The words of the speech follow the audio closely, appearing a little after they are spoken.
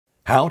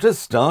How to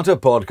start a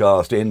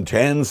podcast in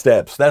 10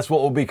 steps. That's what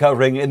we'll be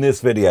covering in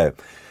this video.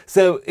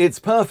 So it's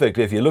perfect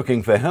if you're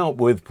looking for help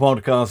with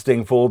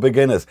podcasting for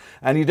beginners,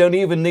 and you don't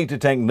even need to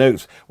take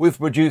notes. We've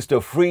produced a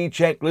free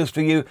checklist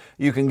for you.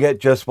 You can get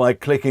just by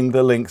clicking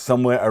the link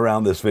somewhere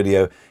around this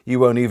video. You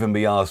won't even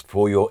be asked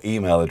for your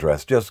email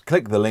address. Just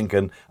click the link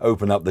and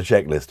open up the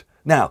checklist.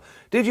 Now,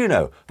 did you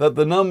know that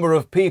the number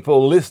of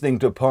people listening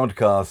to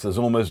podcasts has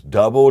almost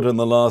doubled in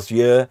the last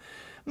year?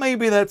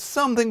 Maybe that's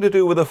something to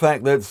do with the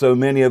fact that so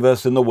many of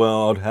us in the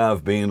world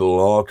have been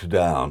locked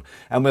down,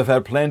 and we've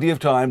had plenty of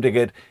time to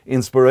get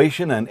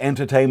inspiration and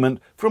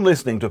entertainment from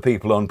listening to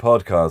people on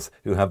podcasts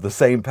who have the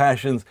same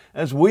passions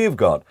as we've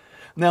got.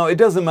 Now, it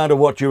doesn't matter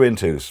what you're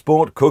into: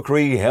 sport,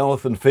 cookery,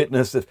 health and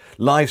fitness,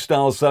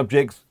 lifestyle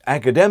subjects,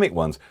 academic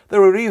ones.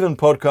 There are even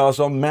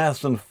podcasts on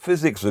maths and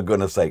physics, for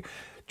goodness sake.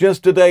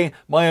 Just today,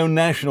 my own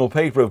national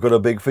paper have got a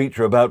big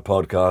feature about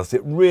podcasts.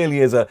 It really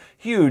is a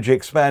huge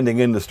expanding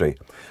industry.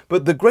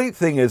 But the great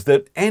thing is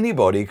that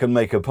anybody can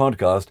make a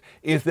podcast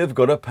if they've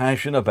got a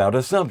passion about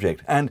a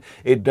subject. And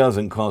it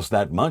doesn't cost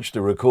that much to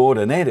record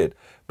and edit.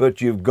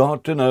 But you've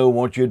got to know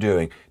what you're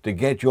doing to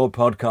get your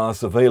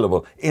podcasts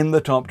available in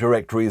the top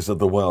directories of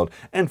the world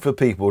and for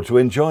people to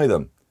enjoy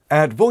them.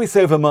 At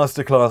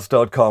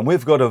voiceovermasterclass.com,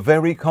 we've got a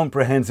very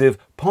comprehensive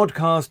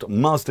podcast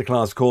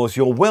masterclass course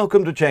you're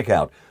welcome to check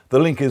out. The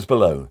link is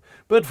below.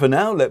 But for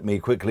now, let me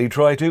quickly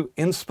try to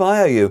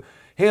inspire you.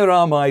 Here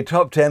are my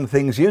top 10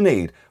 things you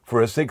need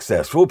for a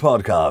successful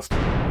podcast.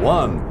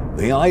 1.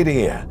 The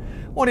idea.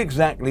 What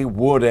exactly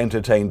would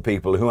entertain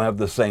people who have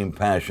the same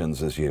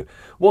passions as you?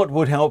 What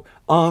would help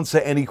answer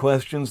any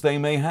questions they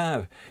may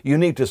have? You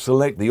need to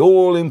select the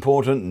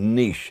all-important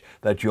niche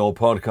that your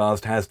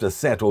podcast has to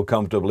settle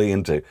comfortably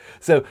into.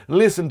 So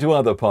listen to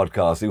other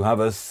podcasts who have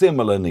a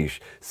similar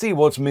niche, see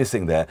what's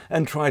missing there,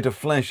 and try to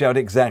flesh out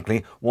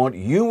exactly what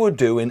you would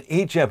do in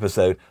each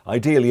episode,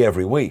 ideally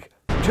every week.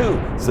 2.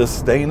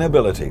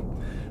 Sustainability.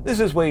 This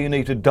is where you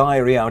need to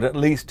diary out at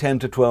least 10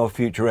 to 12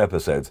 future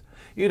episodes.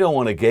 You don't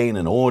want to gain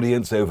an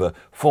audience over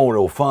 4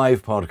 or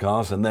 5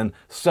 podcasts and then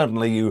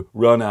suddenly you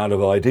run out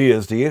of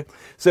ideas, do you?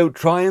 So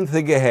try and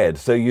think ahead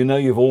so you know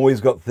you've always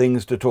got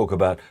things to talk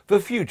about for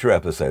future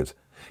episodes.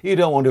 You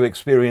don't want to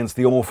experience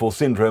the awful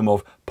syndrome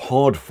of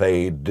pod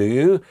fade, do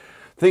you?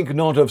 Think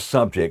not of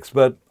subjects,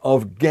 but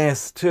of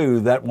guests too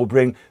that will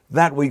bring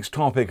that week's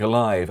topic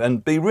alive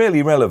and be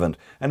really relevant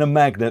and a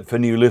magnet for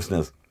new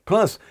listeners.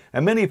 Plus,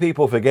 and many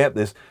people forget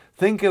this,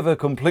 think of a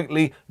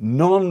completely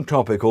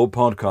non-topical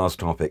podcast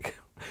topic.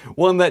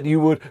 One that you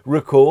would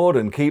record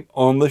and keep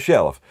on the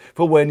shelf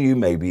for when you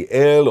may be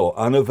ill or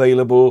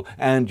unavailable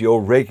and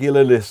your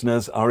regular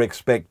listeners are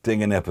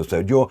expecting an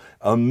episode. Your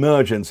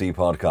emergency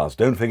podcast,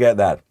 don't forget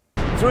that.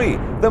 3.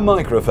 The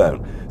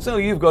microphone. So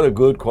you've got a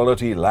good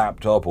quality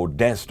laptop or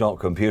desktop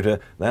computer,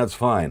 that's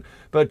fine.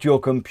 But your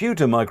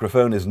computer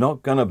microphone is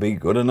not going to be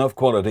good enough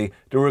quality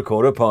to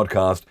record a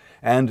podcast,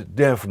 and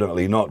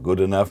definitely not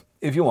good enough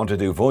if you want to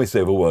do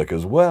voiceover work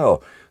as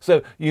well.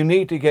 So you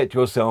need to get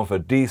yourself a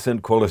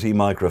decent quality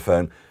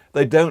microphone.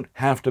 They don't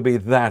have to be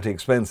that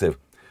expensive.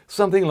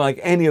 Something like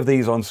any of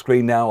these on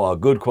screen now are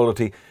good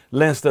quality,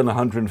 less than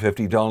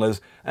 $150,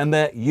 and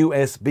they're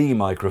USB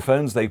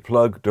microphones. They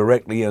plug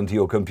directly into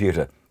your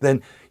computer.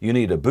 Then you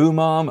need a boom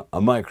arm, a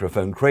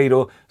microphone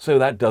cradle so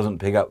that doesn't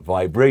pick up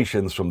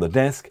vibrations from the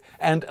desk,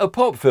 and a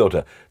pop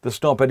filter to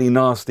stop any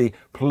nasty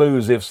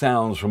plosive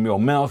sounds from your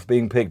mouth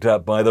being picked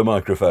up by the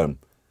microphone.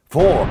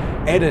 4.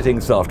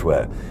 Editing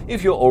software.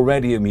 If you're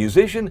already a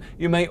musician,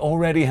 you may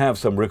already have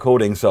some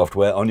recording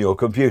software on your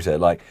computer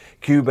like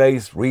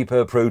Cubase,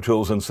 Reaper, Pro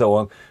Tools and so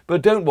on,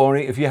 but don't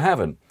worry if you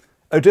haven't.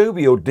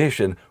 Adobe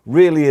Audition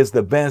really is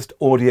the best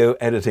audio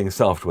editing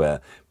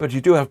software, but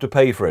you do have to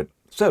pay for it.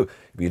 So,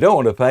 if you don't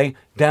want to pay,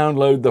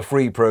 download the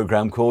free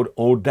program called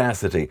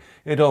Audacity.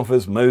 It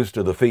offers most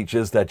of the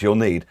features that you'll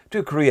need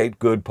to create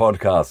good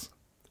podcasts.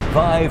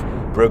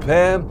 5.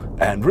 Prepare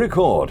and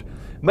record.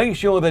 Make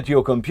sure that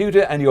your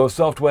computer and your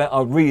software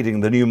are reading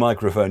the new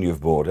microphone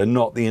you've bought and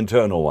not the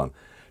internal one.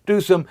 Do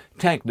some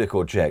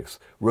technical checks.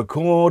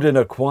 Record in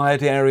a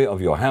quiet area of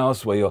your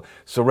house where you're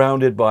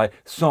surrounded by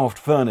soft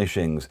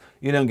furnishings.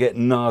 You don't get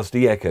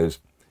nasty echoes.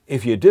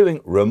 If you're doing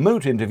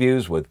remote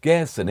interviews with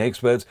guests and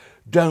experts,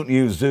 don't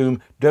use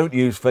Zoom, don't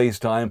use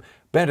FaceTime.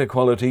 Better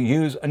quality,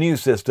 use a new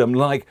system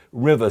like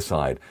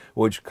Riverside,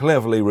 which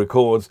cleverly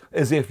records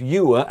as if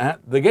you were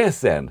at the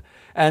guest's end.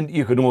 And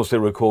you can also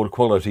record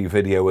quality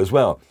video as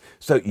well.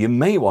 So you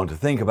may want to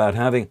think about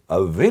having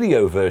a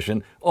video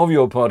version of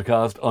your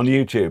podcast on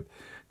YouTube.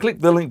 Click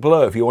the link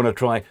below if you want to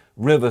try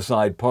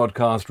Riverside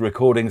Podcast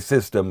Recording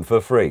System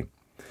for free.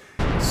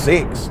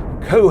 6.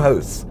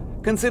 Co-hosts.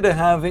 Consider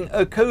having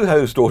a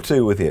co-host or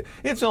two with you.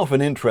 It's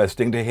often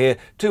interesting to hear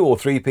 2 or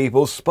 3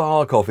 people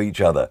spark off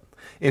each other.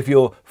 If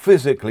you're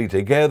physically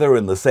together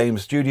in the same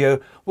studio,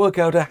 work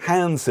out a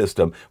hand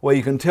system where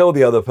you can tell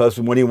the other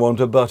person when you want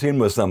to butt in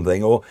with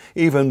something, or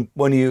even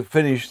when you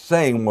finish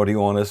saying what you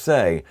want to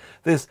say.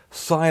 This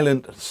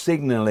silent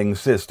signaling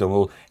system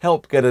will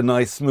help get a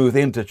nice smooth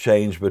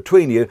interchange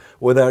between you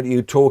without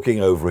you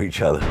talking over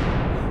each other.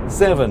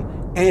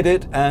 7.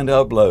 edit and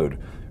upload.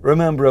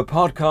 Remember, a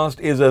podcast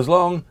is as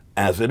long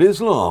as it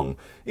is long.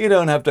 You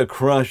don't have to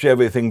crush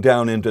everything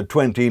down into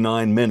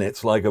 29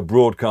 minutes like a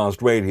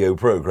broadcast radio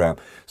program.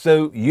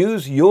 So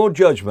use your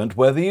judgment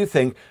whether you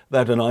think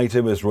that an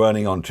item is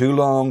running on too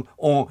long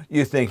or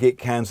you think it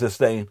can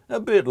sustain a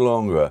bit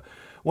longer.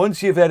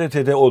 Once you've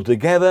edited it all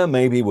together,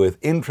 maybe with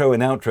intro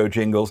and outro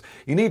jingles,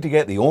 you need to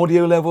get the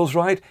audio levels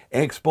right,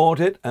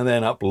 export it, and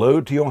then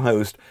upload to your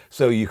host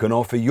so you can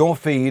offer your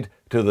feed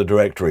to the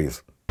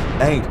directories.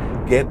 8.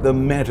 Get the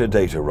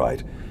metadata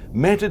right.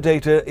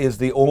 Metadata is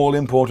the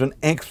all-important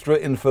extra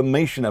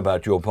information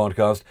about your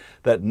podcast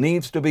that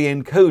needs to be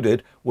encoded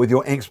with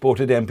your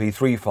exported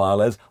MP3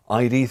 file as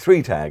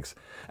ID3 tags.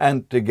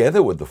 And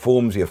together with the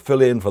forms you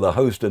fill in for the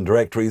host and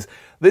directories,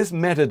 this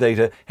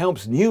metadata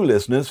helps new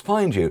listeners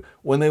find you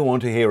when they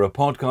want to hear a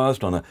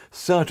podcast on a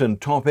certain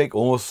topic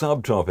or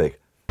subtopic.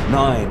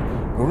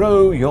 9.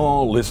 Grow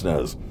your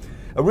listeners.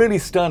 A really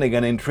stunning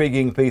and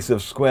intriguing piece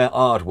of square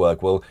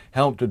artwork will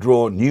help to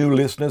draw new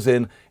listeners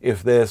in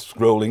if they're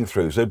scrolling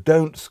through, so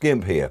don't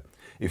skimp here.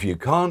 If you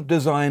can't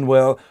design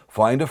well,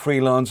 find a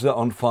freelancer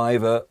on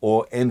Fiverr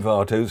or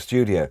Envato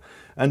Studio.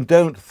 And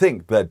don't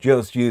think that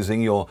just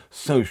using your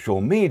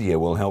social media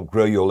will help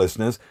grow your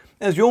listeners,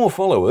 as your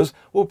followers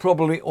will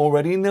probably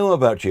already know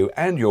about you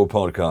and your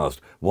podcast.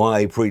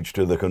 Why preach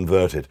to the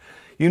converted?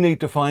 You need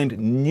to find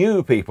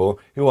new people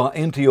who are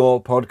into your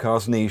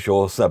podcast niche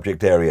or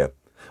subject area.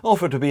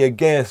 Offer to be a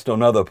guest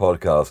on other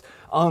podcasts,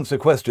 answer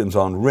questions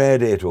on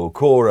Reddit or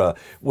Quora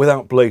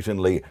without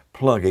blatantly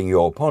plugging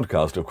your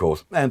podcast, of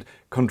course, and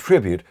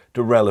contribute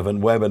to relevant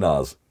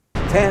webinars.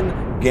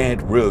 10.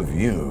 Get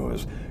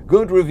reviews.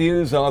 Good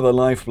reviews are the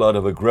lifeblood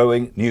of a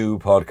growing new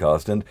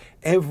podcast, and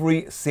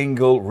every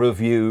single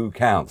review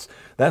counts.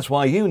 That's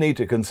why you need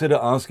to consider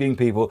asking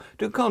people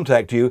to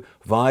contact you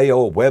via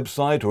your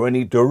website or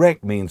any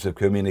direct means of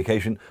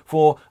communication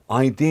for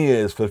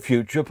ideas for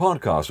future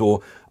podcasts,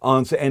 or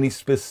answer any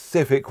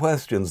specific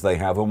questions they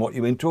have on what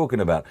you've been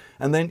talking about.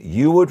 And then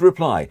you would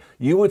reply.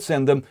 You would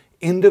send them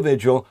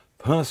individual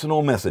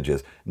personal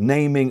messages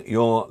naming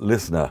your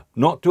listener.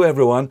 Not to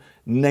everyone,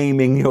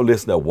 naming your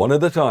listener one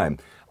at a time,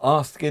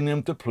 asking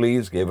them to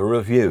please give a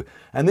review.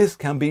 And this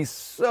can be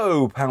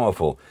so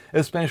powerful,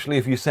 especially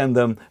if you send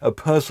them a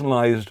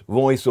personalized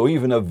voice or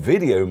even a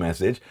video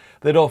message.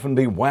 They'd often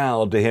be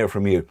wowed to hear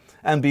from you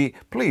and be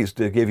pleased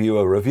to give you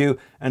a review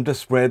and to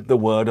spread the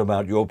word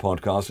about your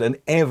podcast. And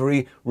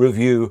every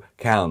review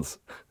counts.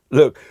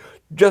 Look,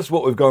 just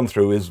what we've gone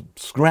through is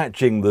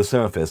scratching the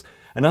surface.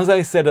 And as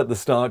I said at the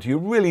start, you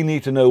really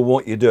need to know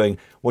what you're doing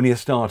when you're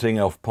starting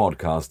off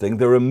podcasting.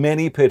 There are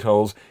many pit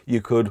holes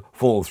you could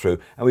fall through,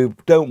 and we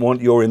don't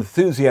want your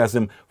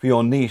enthusiasm for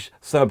your niche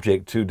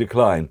subject to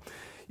decline.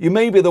 You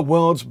may be the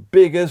world's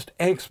biggest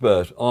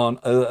expert on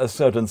a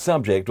certain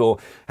subject or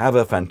have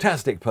a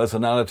fantastic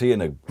personality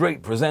and a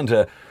great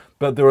presenter,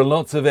 but there are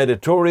lots of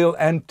editorial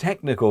and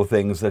technical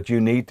things that you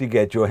need to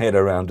get your head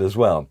around as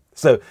well.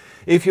 So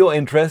if you're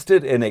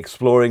interested in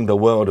exploring the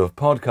world of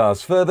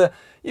podcasts further,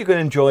 you can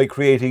enjoy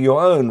creating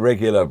your own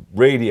regular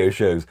radio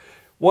shows.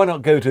 Why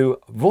not go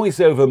to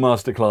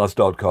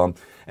voiceovermasterclass.com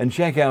and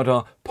check out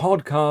our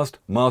podcast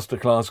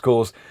masterclass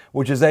course,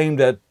 which is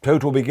aimed at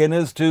total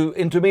beginners to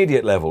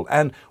intermediate level,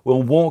 and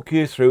will walk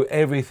you through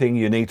everything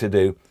you need to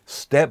do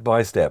step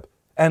by step.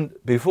 And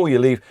before you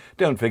leave,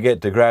 don't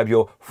forget to grab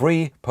your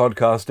free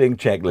podcasting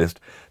checklist.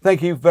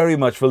 Thank you very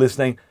much for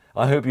listening.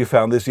 I hope you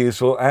found this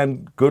useful,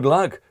 and good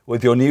luck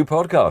with your new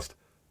podcast.